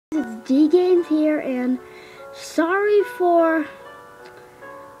D Games here, and sorry for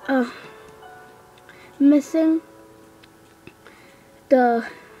missing the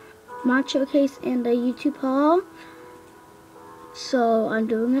mod showcase and the YouTube haul. So I'm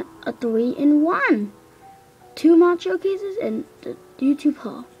doing it a 3-in-1. 2 mod showcases and the YouTube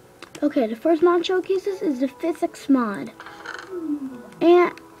haul. Okay, the first mod showcases is the physics mod.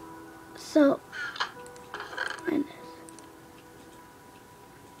 And so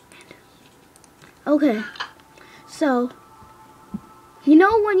okay, so you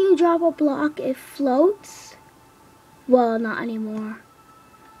know when you drop a block it floats? Well, not anymore.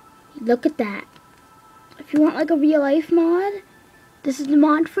 Look at that. If you want like a real life mod, this is the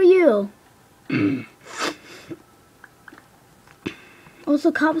mod for you.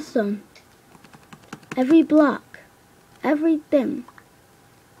 Also cobblestone. Every block. Everything.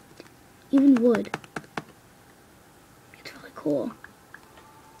 Even wood. It's really cool.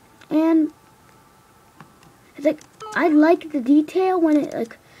 And it's like, I like the detail when it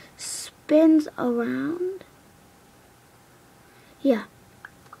like spins around. Yeah.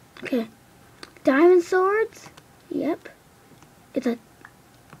 Okay. Diamond swords. Yep. It's like,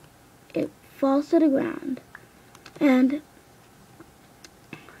 it falls to the ground. And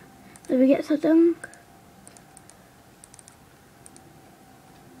did we get something?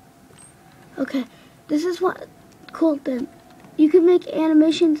 Okay. This is what cool thing. You can make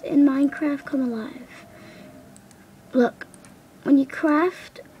animations in Minecraft come alive. Look, when you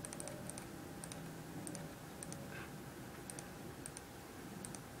craft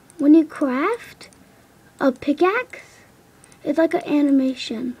a pickaxe, it's like an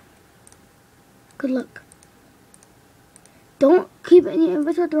animation. Good luck. Don't keep it in your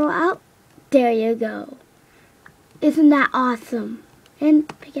inventory, throw it out. There you go. Isn't that awesome? And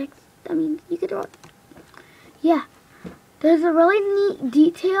pickaxe, I mean, you could throw it. Yeah. There's a really neat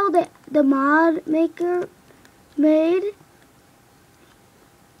detail that the mod maker made.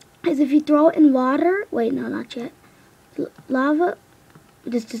 Is if you throw it in water. Wait, no, not yet. Lava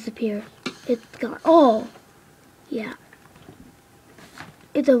just disappears. It's gone. Oh, yeah.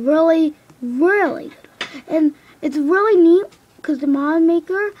 It's a really good. And it's really neat because the mod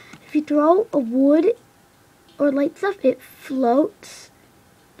maker, if you throw a wood or light stuff, it floats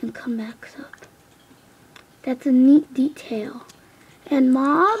and comes back up. That's a neat detail. And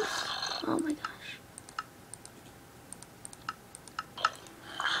mobs, oh my gosh.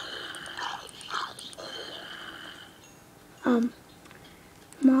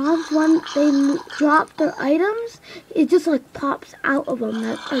 Mobs, when they drop their items, it just like pops out of them.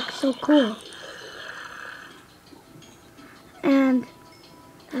 That's like so cool. And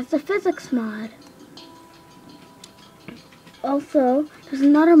that's the physics mod. Also, there's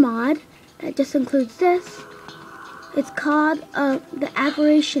another mod that just includes this. It's called the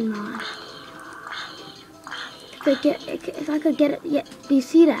aberration mod. If I could get it, yeah, do you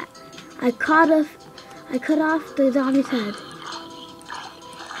see that? I cut off the zombie's head.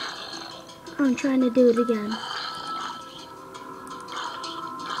 I'm trying to do it again.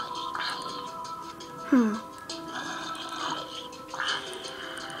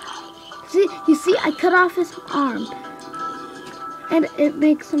 See, you see, I cut off his arm, and it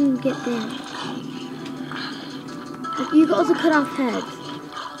makes him get damaged. You can also cut off heads,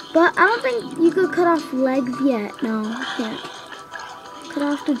 but I don't think you could cut off legs yet. No, you can't. Cut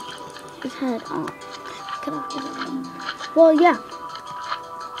off his head. Oh, cut off his head. Well, yeah.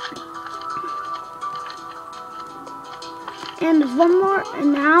 And there's one more,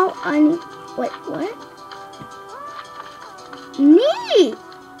 and now I need, wait, what? Neat!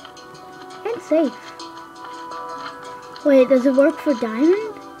 And safe. Wait, does it work for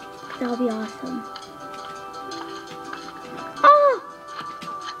diamond? That'll be awesome. Oh!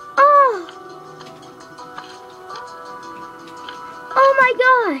 Oh! Oh my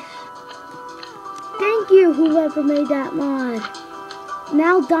gosh! Thank you, whoever made that mod.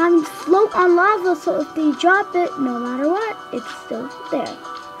 Now diamonds float on lava, so if they drop it, no matter what, it's still there.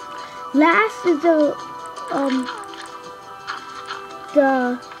 Last is the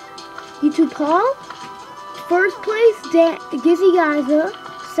YouTube haul. First place, Gizzy Geyser.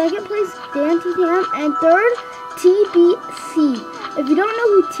 Second place, Dan TTM. And third, TBC. If you don't know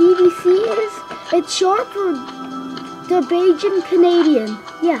who TBC is, it's short for the Bajan Canadian.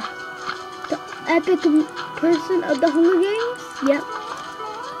 Yeah. The epic person of the Hunger Games. Yep.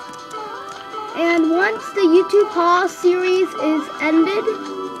 And once the YouTube haul series is ended,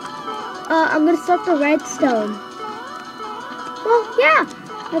 I'm going to start the redstone. Well, yeah,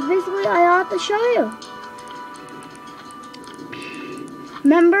 that's basically all I have to show you.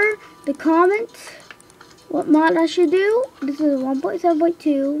 Remember, the comments what mod I should do. This is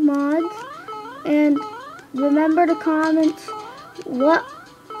 1.7.2 mods. And remember to comment what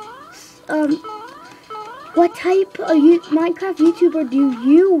type of Minecraft YouTuber do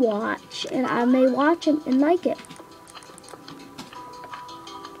you watch, and I may watch and like it.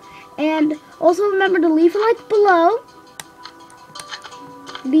 And also remember to leave a like below.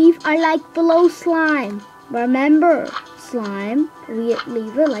 Leave a like below, slime. Remember, slime,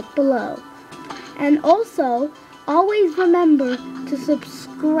 leave a like below. And also, always remember to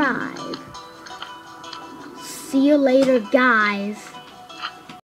subscribe. See you later, guys.